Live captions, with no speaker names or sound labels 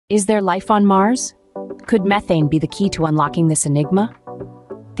Is there life on Mars? Could methane be the key to unlocking this enigma?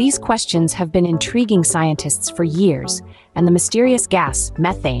 These questions have been intriguing scientists for years, and the mysterious gas,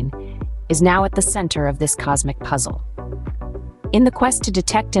 methane, is now at the center of this cosmic puzzle. In the quest to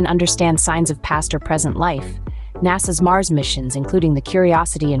detect and understand signs of past or present life, NASA's Mars missions, including the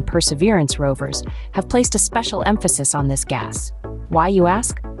Curiosity and Perseverance rovers, have placed a special emphasis on this gas. Why, you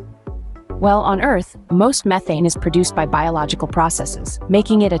ask? Well, on Earth, most methane is produced by biological processes,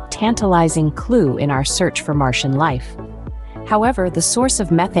 making it a tantalizing clue in our search for Martian life. However, the source of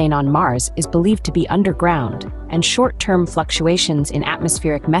methane on Mars is believed to be underground, and short-term fluctuations in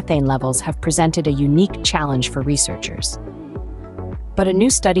atmospheric methane levels have presented a unique challenge for researchers. But a new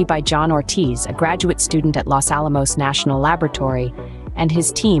study by John Ortiz, a graduate student at Los Alamos National Laboratory, and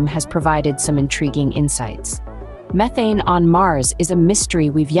his team has provided some intriguing insights. Methane on Mars is a mystery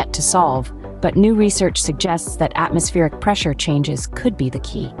we've yet to solve, but new research suggests that atmospheric pressure changes could be the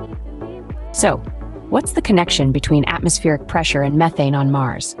key. So, what's the connection between atmospheric pressure and methane on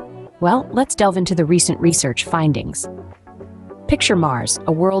Mars? Well, let's delve into the recent research findings. Picture Mars,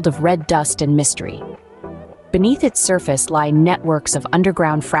 a world of red dust and mystery. Beneath its surface lie networks of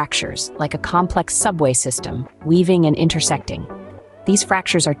underground fractures, like a complex subway system, weaving and intersecting. These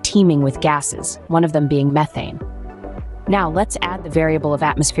fractures are teeming with gases, one of them being methane. Now let's add the variable of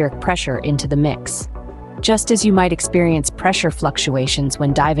atmospheric pressure into the mix. Just as you might experience pressure fluctuations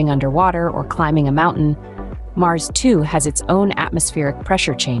when diving underwater or climbing a mountain, Mars too has its own atmospheric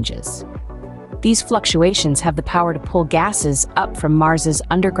pressure changes. These fluctuations have the power to pull gases up from Mars's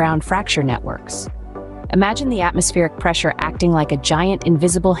underground fracture networks. Imagine the atmospheric pressure acting like a giant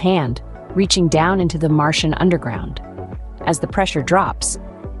invisible hand, reaching down into the Martian underground. As the pressure drops,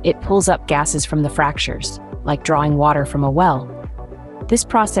 it pulls up gases from the fractures, like drawing water from a well. This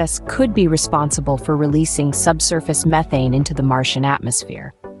process could be responsible for releasing subsurface methane into the Martian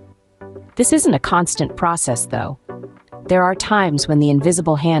atmosphere. This isn't a constant process, though. There are times when the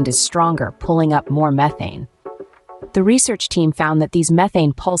invisible hand is stronger, pulling up more methane. The research team found that these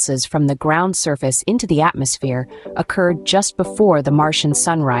methane pulses from the ground surface into the atmosphere occurred just before the Martian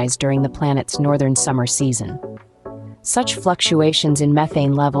sunrise during the planet's northern summer season. Such fluctuations in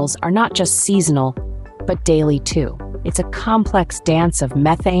methane levels are not just seasonal, but daily too. It's a complex dance of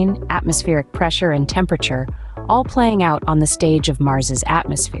methane, atmospheric pressure, and temperature, all playing out on the stage of Mars's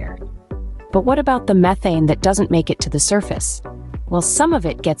atmosphere. But what about the methane that doesn't make it to the surface? Well, some of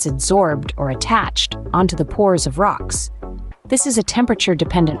it gets absorbed or attached onto the pores of rocks. This is a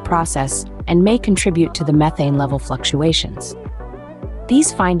temperature-dependent process and may contribute to the methane level fluctuations.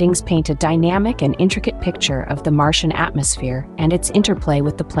 These findings paint a dynamic and intricate picture of the Martian atmosphere and its interplay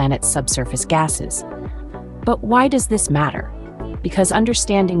with the planet's subsurface gases. But why does this matter? Because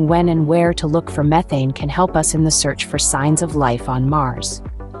understanding when and where to look for methane can help us in the search for signs of life on Mars.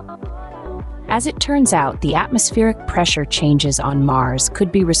 As it turns out, the atmospheric pressure changes on Mars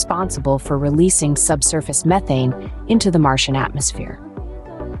could be responsible for releasing subsurface methane into the Martian atmosphere.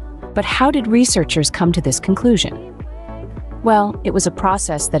 But how did researchers come to this conclusion? Well, it was a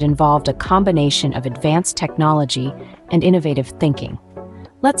process that involved a combination of advanced technology and innovative thinking.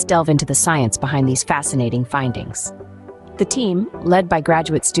 Let's delve into the science behind these fascinating findings. The team, led by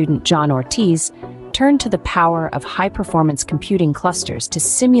graduate student John Ortiz, turned to the power of high-performance computing clusters to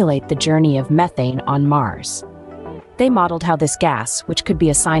simulate the journey of methane on Mars. They modeled how this gas, which could be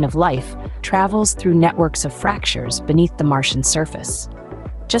a sign of life, travels through networks of fractures beneath the Martian surface.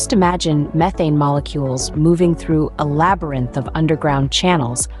 Just imagine methane molecules moving through a labyrinth of underground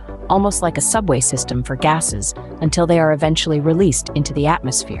channels, almost like a subway system for gases, until they are eventually released into the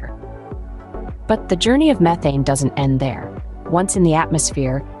atmosphere. But the journey of methane doesn't end there. Once in the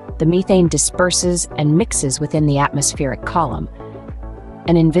atmosphere, the methane disperses and mixes within the atmospheric column,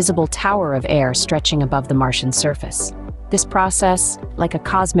 an invisible tower of air stretching above the Martian surface. This process, like a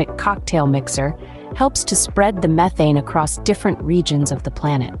cosmic cocktail mixer, helps to spread the methane across different regions of the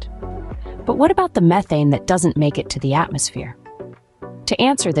planet. But what about the methane that doesn't make it to the atmosphere? To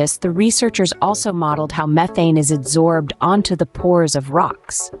answer this, the researchers also modeled how methane is absorbed onto the pores of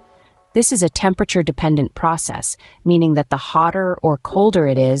rocks. This is a temperature-dependent process, meaning that the hotter or colder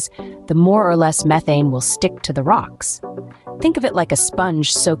it is, the more or less methane will stick to the rocks. Think of it like a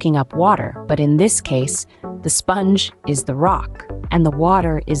sponge soaking up water, but in this case, the sponge is the rock, and the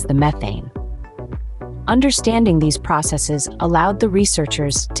water is the methane. Understanding these processes allowed the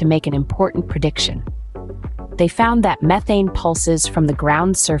researchers to make an important prediction. They found that methane pulses from the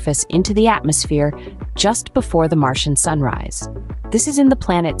ground surface into the atmosphere just before the Martian sunrise. This is in the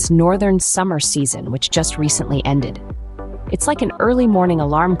planet's northern summer season, which just recently ended. It's like an early morning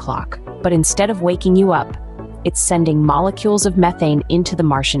alarm clock, but instead of waking you up, it's sending molecules of methane into the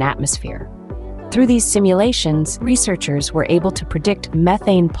Martian atmosphere. Through these simulations, researchers were able to predict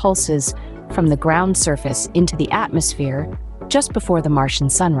methane pulses from the ground surface into the atmosphere just before the Martian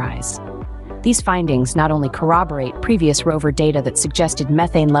sunrise. These findings not only corroborate previous rover data that suggested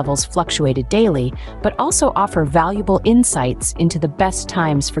methane levels fluctuated daily, but also offer valuable insights into the best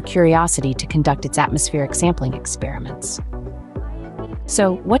times for Curiosity to conduct its atmospheric sampling experiments.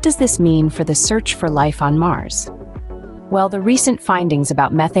 So, what does this mean for the search for life on Mars? Well, the recent findings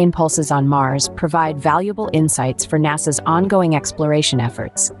about methane pulses on Mars provide valuable insights for NASA's ongoing exploration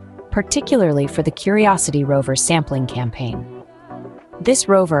efforts, particularly for the Curiosity rover sampling campaign. This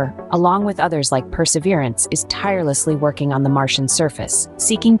rover, along with others like Perseverance, is tirelessly working on the Martian surface,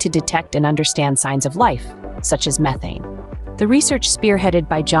 seeking to detect and understand signs of life, such as methane. The research spearheaded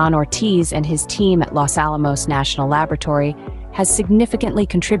by John Ortiz and his team at Los Alamos National Laboratory has significantly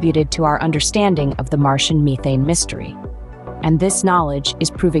contributed to our understanding of the Martian methane mystery. And this knowledge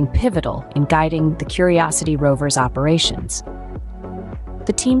is proving pivotal in guiding the Curiosity rover's operations.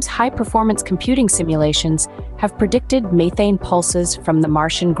 The team's high-performance computing simulations have predicted methane pulses from the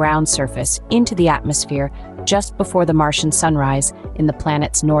Martian ground surface into the atmosphere just before the Martian sunrise in the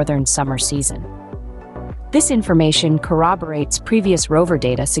planet's northern summer season. This information corroborates previous rover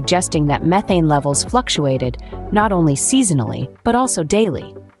data suggesting that methane levels fluctuated not only seasonally, but also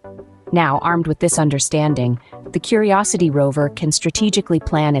daily. Now, armed with this understanding, the Curiosity rover can strategically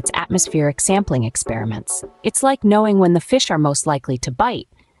plan its atmospheric sampling experiments. It's like knowing when the fish are most likely to bite,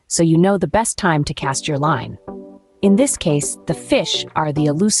 so you know the best time to cast your line. In this case, the fish are the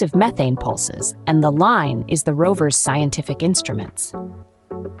elusive methane pulses, and the line is the rover's scientific instruments.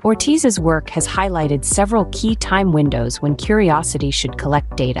 Ortiz's work has highlighted several key time windows when Curiosity should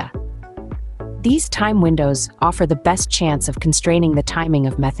collect data. These time windows offer the best chance of constraining the timing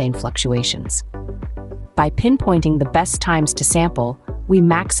of methane fluctuations. By pinpointing the best times to sample, we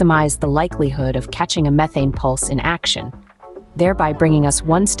maximize the likelihood of catching a methane pulse in action, thereby bringing us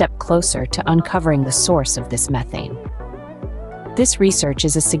one step closer to uncovering the source of this methane. This research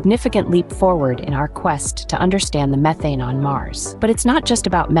is a significant leap forward in our quest to understand the methane on Mars. But it's not just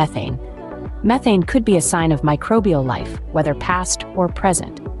about methane. Methane could be a sign of microbial life, whether past or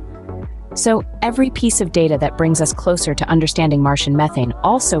present. So every piece of data that brings us closer to understanding Martian methane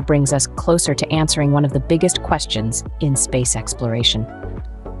also brings us closer to answering one of the biggest questions in space exploration.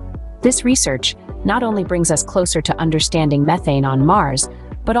 This research not only brings us closer to understanding methane on Mars,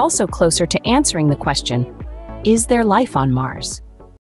 but also closer to answering the question, is there life on Mars?